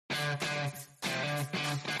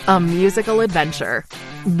A musical adventure.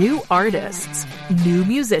 New artists, new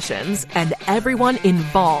musicians, and everyone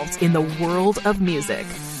involved in the world of music.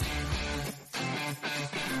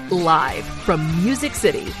 Live from Music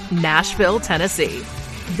City, Nashville, Tennessee.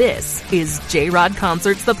 This is J-Rod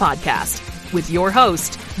Concerts, the podcast, with your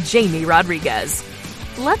host, Jamie Rodriguez.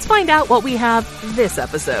 Let's find out what we have this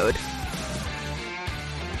episode.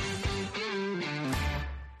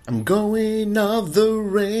 I'm going off the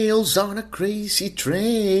rails on a crazy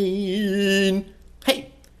train.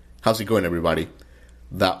 Hey, how's it going, everybody?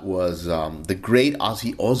 That was the great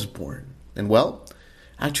Ozzy Osbourne. And well,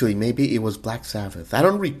 actually, maybe it was Black Sabbath. I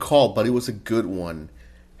don't recall, but it was a good one.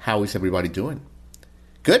 How is everybody doing?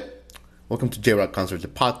 Good? Welcome to J-Rod Concerts, the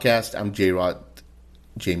podcast. I'm J-Rod,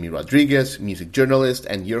 Jamie Rodriguez, music journalist,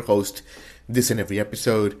 and your host this and every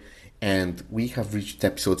episode. And we have reached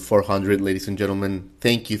episode 400, ladies and gentlemen.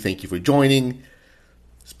 Thank you for joining.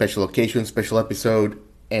 Special occasion, special episode.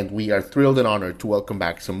 And we are thrilled and honored to welcome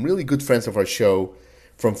back some really good friends of our show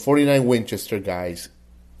from 49 Winchester, guys.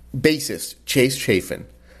 Bassist Chase Chafin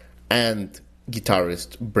and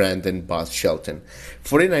guitarist Brandon Buzz Shelton.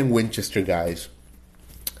 49 Winchester, guys.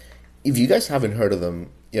 If you guys haven't heard of them,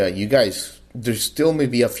 yeah, you guys, there's still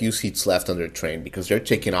maybe a few seats left on their train because they're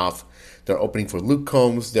taking off. They're opening for Luke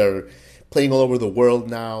Combs. They're playing all over the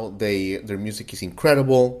world now. Their music is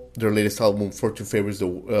incredible. Their latest album, Fortune Favors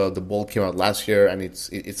the Ball, came out last year, and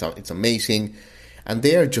it's amazing. And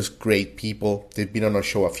they are just great people. They've been on our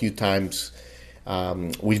show a few times.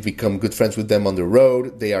 We've become good friends with them on the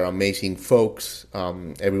road. They are amazing folks.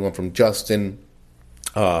 Everyone from Justin,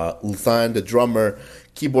 Luthan, the drummer,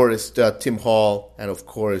 keyboardist Tim Hall, and of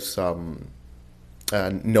course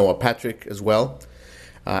Noah Patrick as well.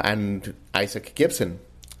 And Isaac Gibson,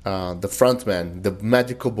 the frontman, the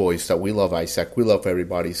magical voice that we love. Isaac, we love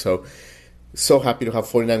everybody. So happy to have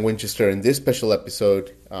 49 Winchester in this special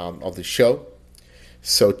episode of the show.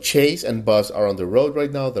 So Chase and Buzz are on the road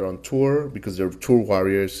right now. They're on tour because they're tour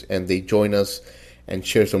warriors, and they join us and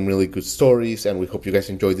share some really good stories, and we hope you guys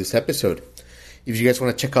enjoy this episode. If you guys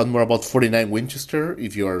want to check out more about 49 Winchester,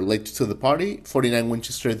 if you are late to the party,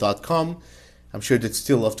 49winchester.com. I'm sure they'd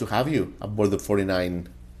still love to have you aboard the 49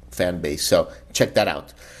 fan base. So check that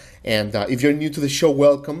out. And if you're new to the show,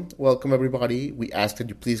 welcome everybody. We ask that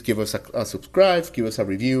you please give us a subscribe, give us a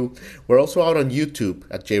review. We're also out on YouTube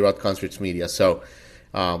at J-Rod Concerts Media. So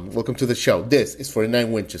welcome to the show. This is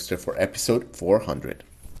 49 Winchester for episode 400.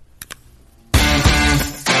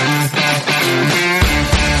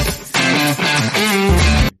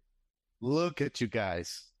 Look at you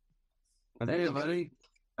guys. Hey, buddy.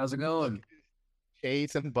 How's it going?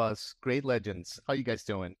 Chase and Buzz, great legends. How you guys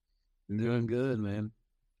doing? I'm doing good, man.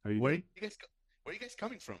 Where are you guys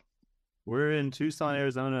coming from? We're in Tucson,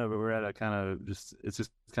 Arizona, but we're at a kind of it's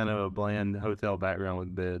just kind of a bland hotel background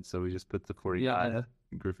with beds, so we just put the 40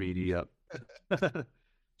 graffiti up.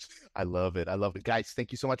 I love it. Guys,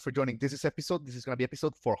 thank you so much for joining. This is going to be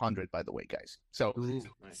episode 400, by the way, guys. So,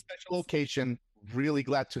 special occasion. Really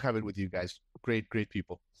glad to have it with you guys. Great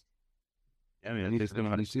people. Yeah, man,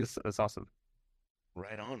 that's awesome.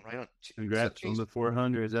 Right on. Congrats on the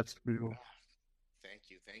 400s. That's pretty cool.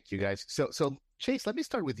 Thank you, guys. So Chase, let me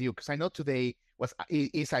start with you because I know today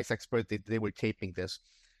is Isaac's birthday. They were taping this,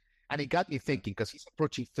 and it got me thinking because he's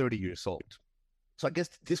approaching 30 years old. So I guess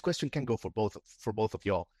this question can go for both of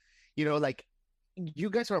y'all. You know, like you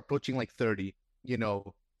guys are approaching like 30. You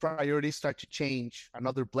know, priorities start to change.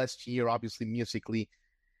 Another blessed year, obviously musically.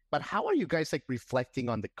 But how are you guys like reflecting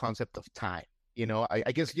on the concept of time? You know,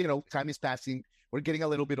 I guess time is passing. We're getting a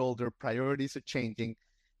little bit older. Priorities are changing.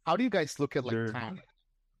 How do you guys look at like time?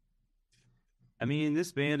 I mean,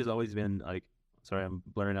 this band has always been like, sorry, I'm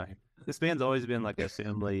blurring out here. This band's always been like a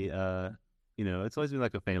family, it's always been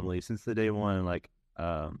like a family since the day one. Like,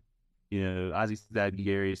 Ozzy's dad,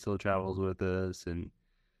 Gary, still travels with us. And,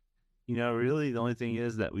 really the only thing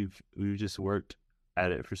is that we've just worked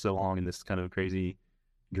at it for so long in this kind of crazy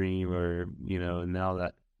dream and now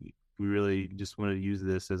that we really just want to use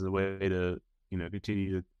this as a way to,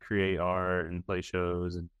 continue to create art and play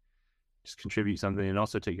shows and just contribute something and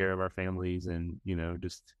also take care of our families and,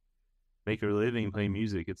 just make a living playing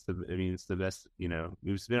music. It's the best,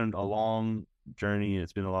 it's been a long journey and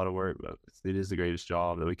it's been a lot of work, but it is the greatest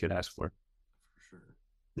job that we could ask for. For sure.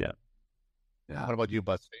 Yeah. What about you,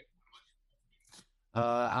 Buzz?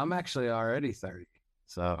 I'm actually already 30,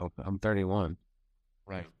 so I'm 31.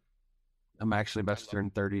 Right. I'm actually about to turn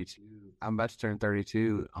 32. I'm about to turn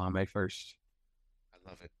 32 on May 1st.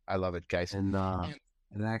 I love it, guys. And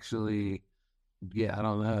actually, yeah, I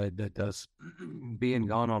don't know. It does. Being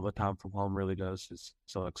gone all the time from home really does. It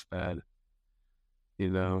sucks bad.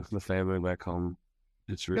 the family back home.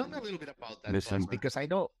 It's Tell really me a little bit about that, Buzz, missing. because I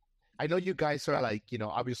know you guys are like,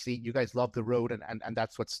 obviously you guys love the road, and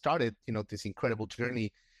that's what started, this incredible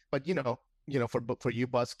journey. But for you,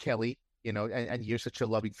 Buzz, Kelly, and you're such a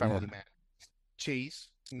loving family man. Chase,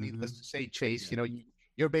 needless to say, Chase,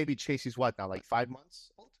 your baby Chase is what now, like 5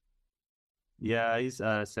 months old? Yeah, he's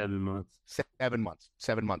 7 months. 7 months,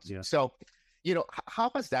 7 months. Yeah. So,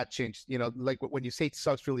 how has that changed? Like when you say it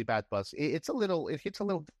sucks really bad, Buzz, it hits a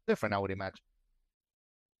little different, I would imagine.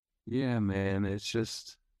 Yeah, man. It's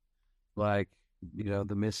just like,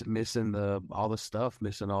 the missing all the stuff,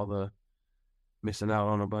 missing out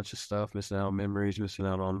on a bunch of stuff, missing out on memories, missing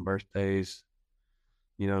out on birthdays.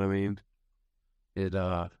 You know what I mean? It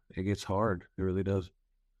gets hard. It really does.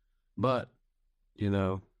 But, you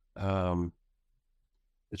know, um,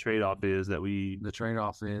 The trade-off is that the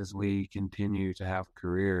trade-off is we continue to have a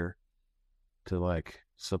career to like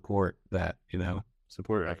support that,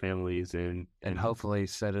 support our families and hopefully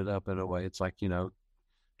set it up in a way. It's like,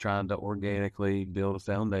 trying to organically build a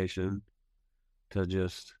foundation to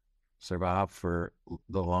just survive for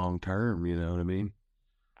the long term, you know what I mean?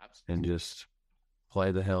 And just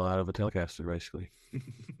play the hell out of a Telecaster, basically.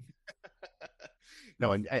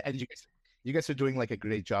 No, and you guys are doing like a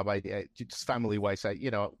great job. Just family wise,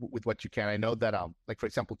 with what you can. I know that like for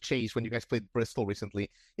example, Chase, when you guys played Bristol recently,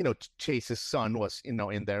 Chase's son was in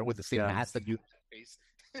there with the same hat that you faced.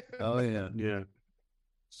 Oh yeah,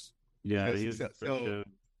 yeah. He was So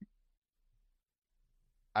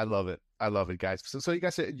I love it. I love it, guys. So you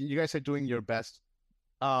guys are doing your best.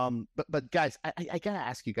 But guys, I gotta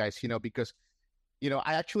ask you guys, because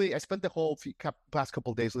I spent the whole past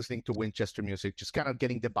couple of days listening to Winchester music, just kind of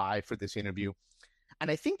getting the vibe for this interview. And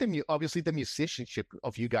I think obviously the musicianship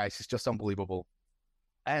of you guys is just unbelievable.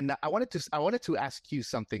 And I wanted to ask you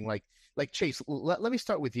something like Chase. Let me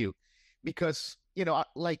start with you, because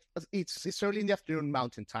like it's early in the afternoon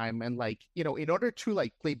Mountain Time, and like in order to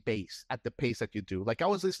like play bass at the pace that you do, like I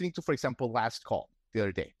was listening to, for example, Last Call the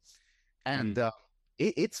other day, and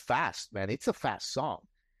it's fast, man. It's a fast song.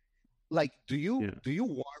 Like, do you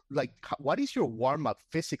warm, like what is your warm up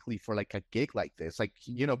physically for like a gig like this? Like,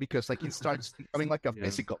 because like it starts becoming like a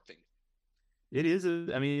physical thing. It is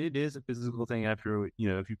a physical thing after,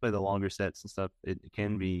 if you play the longer sets and stuff, it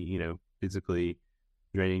can be, physically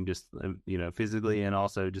draining, just, physically, and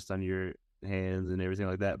also just on your hands and everything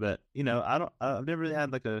like that. But, I've never really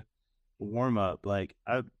had like a warm up. Like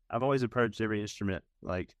I've always approached every instrument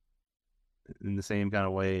like in the same kind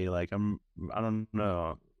of way. Like I don't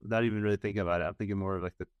know, without even really thinking about it, I'm thinking more of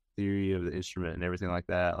like the theory of the instrument and everything like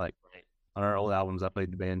that. Like on our old albums, I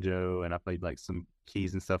played the banjo and I played like some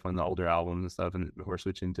keys and stuff on the older albums and stuff, and before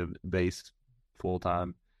switching to bass full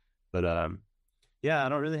time. But yeah, I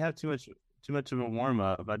don't really have too much of a warm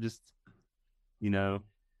up. I just,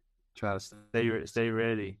 try to stay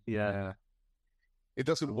ready. Yeah. It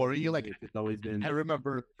doesn't worry you. Like It's always been.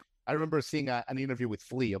 I remember seeing an interview with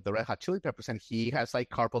Flea of the Red Hot Chili Peppers, and he has like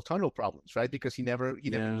carpal tunnel problems, right? Because he never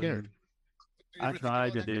cared. I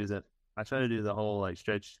tried to do that. I try to do the whole like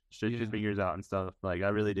stretch your fingers out and stuff. Like I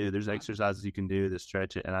really do. There's exercises you can do to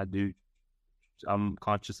stretch it, and I do. I'm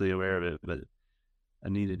consciously aware of it, but I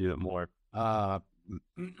need to do it more. I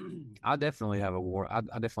definitely have I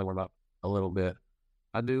definitely warm up a little bit.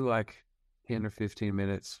 I do like 10 or 15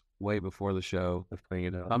 minutes way before the show. Of playing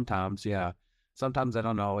it out. Sometimes, yeah. Sometimes that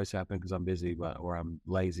don't always happen because I'm busy, or I'm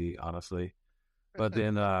lazy, honestly. But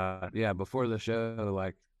then, yeah, before the show,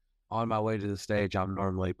 like on my way to the stage, I'm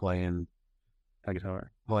normally playing the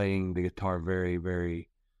guitar very, very,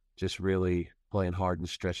 just really playing hard and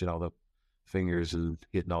stretching all the fingers and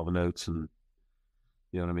hitting all the notes, and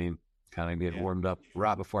you know what I mean? Kind of getting warmed up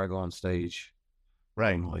right before I go on stage.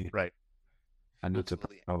 Right, Normally. right. I need to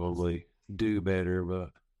probably do better, but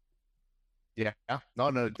Yeah,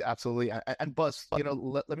 no, absolutely. And Buzz,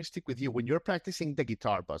 let me stick with you. When you're practicing the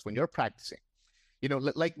guitar, Buzz, when you're practicing,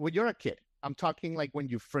 like when you're a kid, I'm talking like when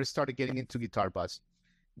you first started getting into guitar, Buzz,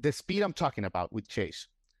 the speed I'm talking about with Chase,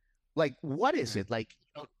 like what is it like?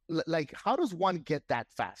 Like how does one get that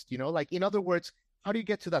fast? Like in other words, how do you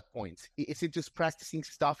get to that point? Is it just practicing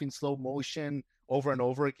stuff in slow motion over and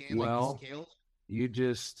over again, like the scales? you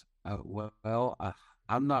just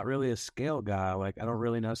I'm not really a scale guy. Like I don't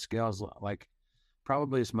really know scales like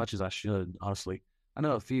probably as much as I should, honestly. I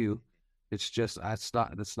know a few. It's just it's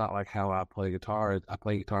not like how I play guitar. I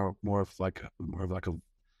play guitar more of like a,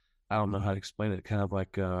 I don't know how to explain it, kind of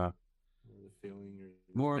like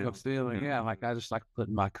more of a feeling. Yeah, like I just like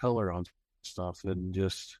putting my color on stuff and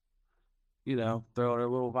just throw a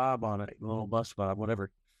little vibe on it, a little bus vibe,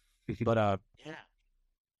 whatever. But Yeah.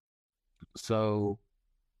 so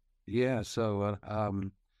Yeah, so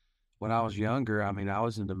when I was younger, I mean, I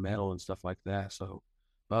was into metal and stuff like that. So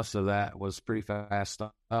most of that was pretty fast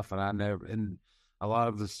stuff, and and a lot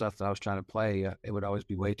of the stuff that I was trying to play, it would always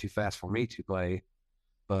be way too fast for me to play.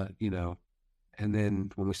 But and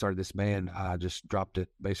then when we started this band, I just dropped it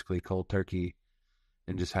basically cold turkey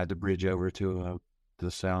and just had to bridge over to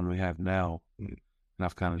the sound we have now. And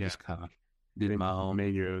I've kind of Yeah. just kind of did my own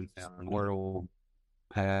Made your own sound. world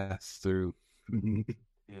pass through.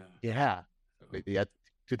 Yeah. Yeah,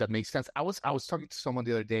 dude, that makes sense. I was talking to someone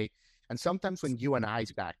the other day, and sometimes when you and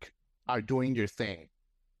Iceback are doing your thing,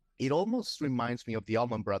 it almost reminds me of the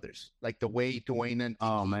Allman Brothers, like the way Dwayne and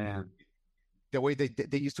Oh man, the way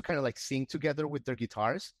they used to kind of like sing together with their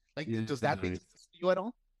guitars. Like, Yeah. does that make sense to you at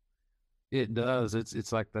all? it does.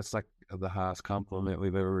 It's like that's like the highest compliment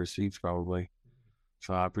we've ever received, probably.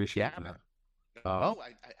 So I appreciate Yeah, man. that. Oh,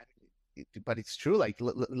 but it's true. Like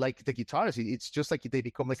the guitars, it's just like they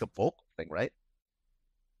become like a vocal thing, right?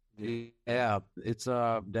 Yeah, it's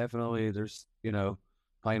definitely there's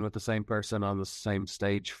playing with the same person on the same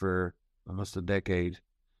stage for almost a decade.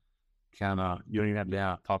 Kind of You don't even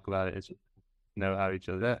have to talk about it. It's just know how each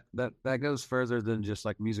other. that goes further than just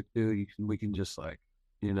like music too. We can just like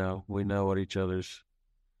we know what each other's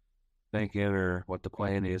thinking or what the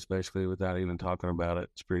plan is basically without even talking about it.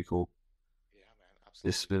 It's pretty cool. Yeah, man, Just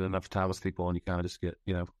absolutely. spend enough time with people and you kind of just get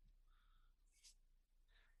Yeah.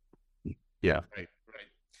 Right,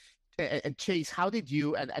 right. And Chase, how did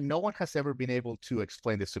you? And no one has ever been able to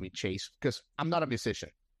explain this to me, Chase, because I'm not a musician.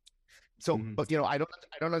 So, Mhm. but I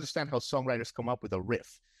don't understand how songwriters come up with a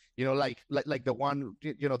riff. Like the one,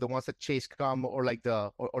 the ones that Chase come, or like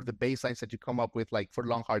or the bass lines that you come up with, like for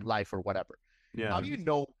Long Hard Life or whatever. Yeah. How do you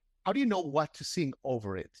know? How do you know what to sing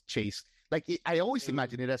over it, Chase? Like I always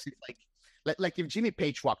imagine it as if like if Jimmy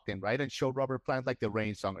Page walked in, right, and showed Robert Plant like the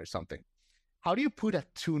Rain song or something. How do you put a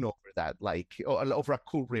tune over that, like or over a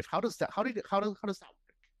cool riff? How does that? How does that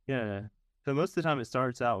work? Yeah. So most of the time it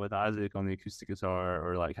starts out with Isaac on the acoustic guitar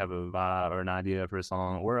or like have a vibe or an idea for a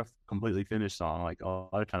song or a completely finished song. Like a lot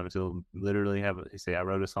of times he'll literally say, I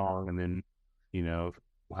wrote a song and then, you know,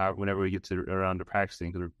 whenever we get to around to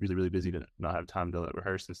practicing, because we're really, really busy to not have time to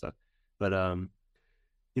rehearse and stuff. But,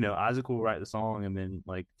 Isaac will write the song and then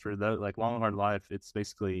like for the like Long Hard Life, it's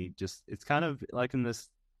basically just, it's kind of like in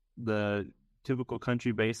the typical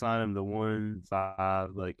country bass line of the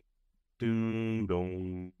 1-5, like, doom,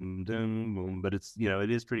 boom, doom, boom. But it's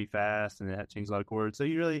it is pretty fast and it changes a lot of chords. So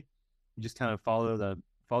you just kind of follow the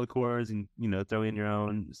chords and throw in your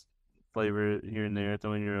own flavor here and there,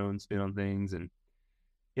 throw in your own spin on things, and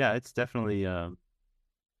yeah, it's definitely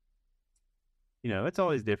it's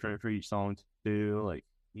always different for each song too. Like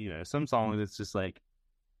some songs it's just like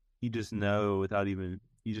you just know without even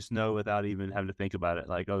having to think about it.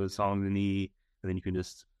 Like, oh, the song's in E, and then you can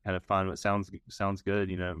just kind of find what sounds good.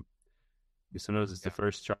 Sometimes it's the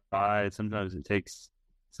first try. Sometimes it takes,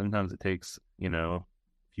 a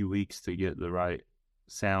few weeks to get the right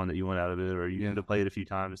sound that you want out of it, or you have to play it a few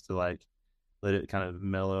times to like let it kind of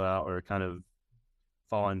mellow out or kind of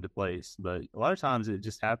fall into place. But a lot of times it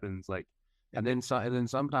just happens like, and then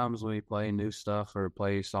sometimes we play new stuff or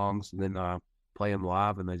play songs and then play them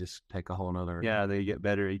live and they just take a whole nother yeah, they get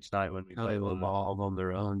better each night when we play they will live. evolve on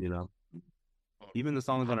their own. Even the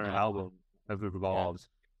songs on our album have evolved.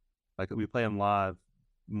 Like we play them live,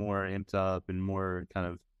 more amped up and more kind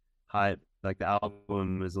of hype. Like the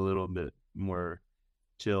album is a little bit more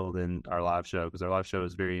chill than our live show because our live show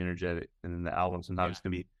is very energetic, and then the album sometimes can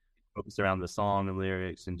be focused around the song and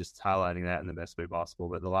lyrics and just highlighting that in the best way possible.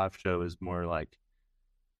 But the live show is more like,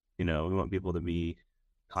 we want people to be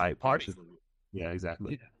hype. Party. Yeah,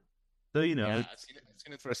 exactly. So I've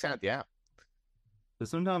seen it firsthand. Yeah. but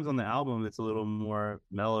sometimes on the album it's a little more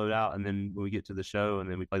mellowed out, and then when we get to the show and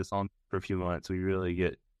then we play the song for a few months, we really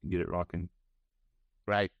get it rocking.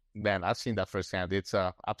 Right, man. I've seen that firsthand. It's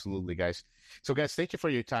absolutely, guys. So, guys, thank you for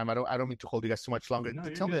your time. I don't mean to hold you guys too much longer.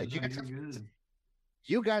 Tell me that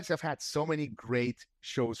you guys have had so many great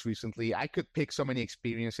shows recently. I could pick so many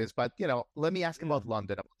experiences, but let me ask about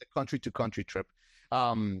London, about the country to country trip.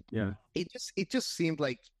 Yeah. It just seemed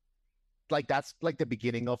like that's like the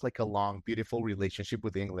beginning of like a long, beautiful relationship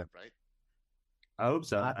with England, right? I hope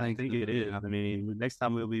so. I think it is. I mean, next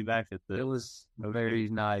time we'll be back at It was very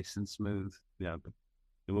nice and smooth. Yeah.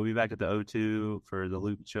 And we'll be back at the O2 for the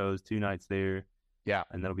Loop shows, 2 nights there. Yeah.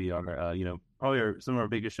 And that'll be our, probably some of our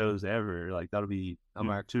biggest shows ever. Like that'll be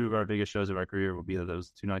 2 of our biggest shows of our career will be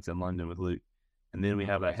those 2 nights in London with Luke. And then we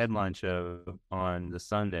have a headline show on the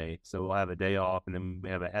Sunday. So we'll have a day off and then we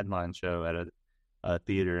have a headline show at a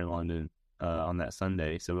theater in London on that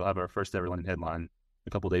Sunday. So we'll have our first ever London headline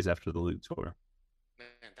a couple days after the Luke tour.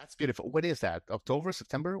 Man, that's beautiful. When is that? October,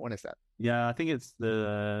 September? When is that? Yeah, I think it's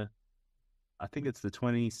the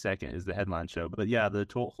 22nd is the headline show. But yeah, the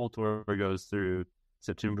whole tour goes through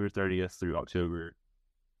September 30th through October.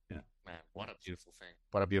 Yeah. Man, what a beautiful thing.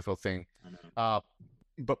 What a beautiful thing. I know.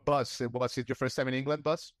 But Buzz, was it your first time in England,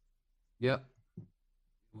 Buzz? Yep.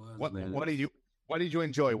 What did you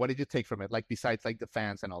enjoy? What did you take from it? Like besides like the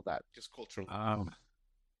fans and all that, just culturally.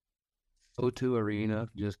 O2 Arena,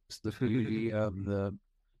 just the beauty of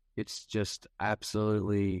it's just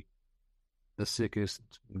absolutely the sickest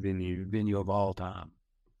venue of all time.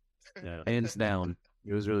 Yeah. Hands down.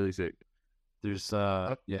 It was really sick. There's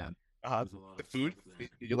The food? Did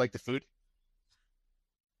you like the food?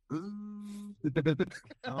 I don't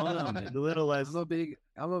know, man. A little less.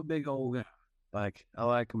 I'm a big old guy. Like I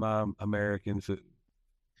like my American food.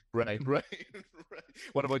 Right.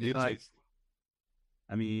 What about you? Like,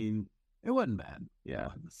 I mean, it wasn't bad.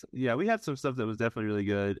 Yeah, we had some stuff that was definitely really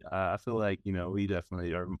good. I feel like, we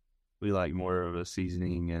definitely we like more of a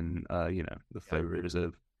seasoning and, the flavors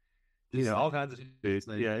of, all kinds of food.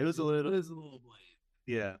 Yeah, it was a little bland.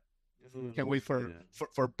 Yeah. Can't wait for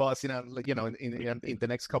Buzz, in the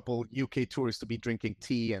next couple UK tours to be drinking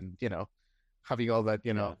tea and, having all that,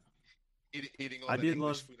 eating all that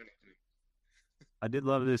English food and everything. I did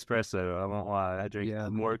love the espresso. I won't lie. I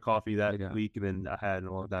drank more coffee that week than I had in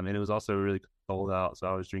a long time. And it was also really cold out, so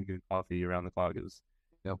I was drinking coffee around the clock. It was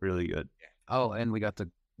really good. Oh, and we got to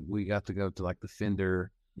go to like the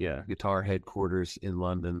Fender guitar headquarters in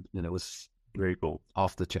London, and it was very cool.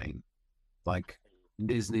 Off the chain. Like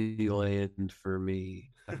Disneyland for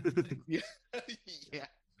me. Yeah.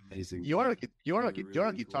 Amazing. You are a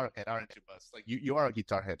guitar head, aren't you, Buzz? Like you are a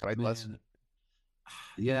guitar head, right, Buzz?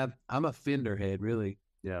 Yeah, I'm a Fender head, really.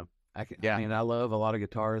 Yeah. I mean, I love a lot of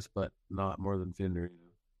guitars, but not more than Fender.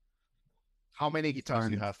 How many guitars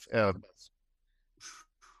do you have, Buzz?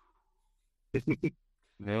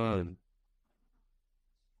 Man,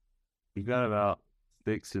 you got about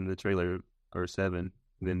 6 in the trailer, or 7.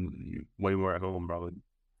 Then way more at home, probably.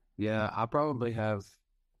 Yeah, I probably have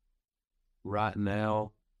right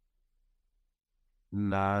now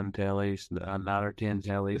 9 or 10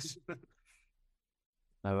 tellies.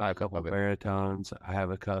 I have a couple of baritones. I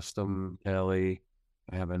have a custom telly.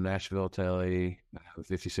 I have a Nashville telly. I have a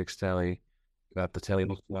 56 telly. Got the telly.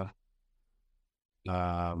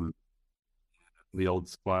 The old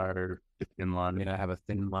Squire in line. I have a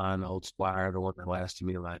thin line old Squire, the one that lasted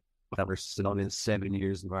me like over 7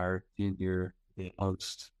 years of our 10-year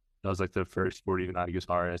post. That was like the first 49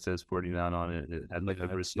 guitar. It says 49 on it. It had like has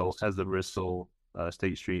the Bristol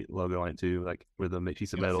State Street logo on it too, like with a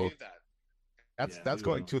piece of metal. That's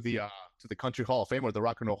going to the Country Hall of Fame or the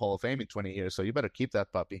Rock and Roll Hall of Fame in 20 years. So you better keep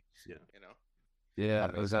that puppy. Yeah. Yeah,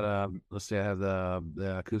 it was at let's see, I have the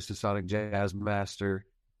Acoustasonic Jazz Master.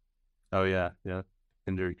 Oh yeah.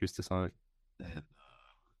 Fender Acoustasonic. And,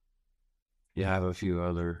 I have a few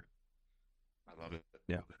other. I love it.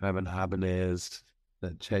 Yeah, I have an Ibanez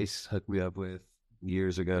that Chase hooked me up with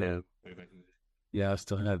years ago. Yeah, I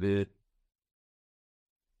still have it.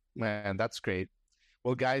 Man, that's great.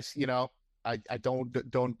 Well, guys, I don't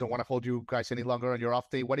want to hold you guys any longer on your off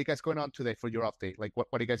day. What are you guys going on today for your off day? Like, what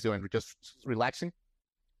are you guys doing? We're just relaxing?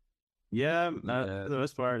 Yeah, for the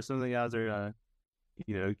most part. Some of the guys are,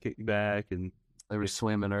 kicking back, and they were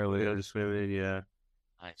swimming earlier. They're just swimming, yeah.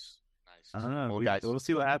 Nice. I don't know. Well, guys, we'll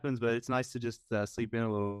see what happens, but it's nice to just sleep in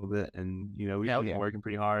a little bit. And, we've been working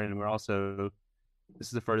pretty hard, and we're also, this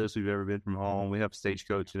is the furthest we've ever been from home. We have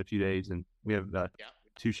Stagecoach in a few days, and we have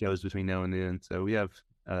 2 shows between now and then. So we have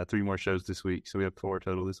 3 more shows this week. So we have 4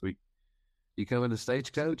 total this week. You coming to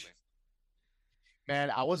Stagecoach?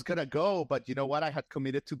 Man, I was gonna go, but you know what? I had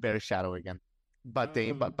committed to Bear Shadow again. But they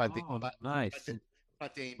invited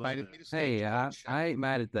me to Stagecoach. I ain't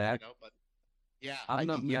mad at that. I'm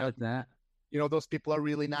not mad at that. Those people are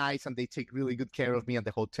really nice, and they take really good care of me at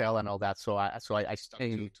the hotel and all that. So I stuck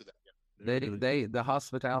to them. The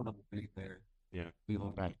hospitality there. Yeah.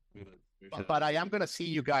 Right. But I am gonna see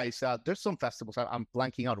you guys. There's some festivals. I'm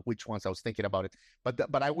blanking out which ones. I was thinking about it,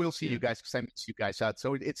 but I will see you guys because I miss you guys.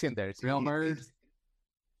 So it's in there. It's Railbird.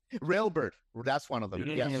 Railbird. That's one of them.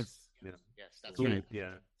 Yes, that's cool. right.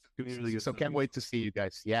 Yeah. Really good so can't wait to see you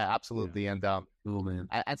guys. Yeah, absolutely. Yeah. And cool, man.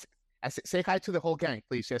 And say hi to the whole gang,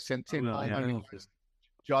 please. Yes, send Tim,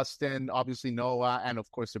 Justin, obviously Noah, and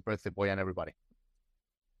of course the birthday boy and everybody.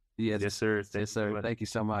 Yes, sir. Yes, sir. Thank you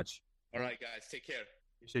so much. All right, guys. Take care.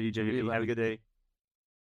 Appreciate you, Jimmy. Have a good day.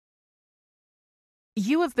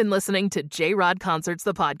 You have been listening to J-Rod Concerts,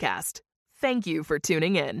 the podcast. Thank you for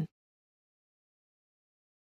tuning in.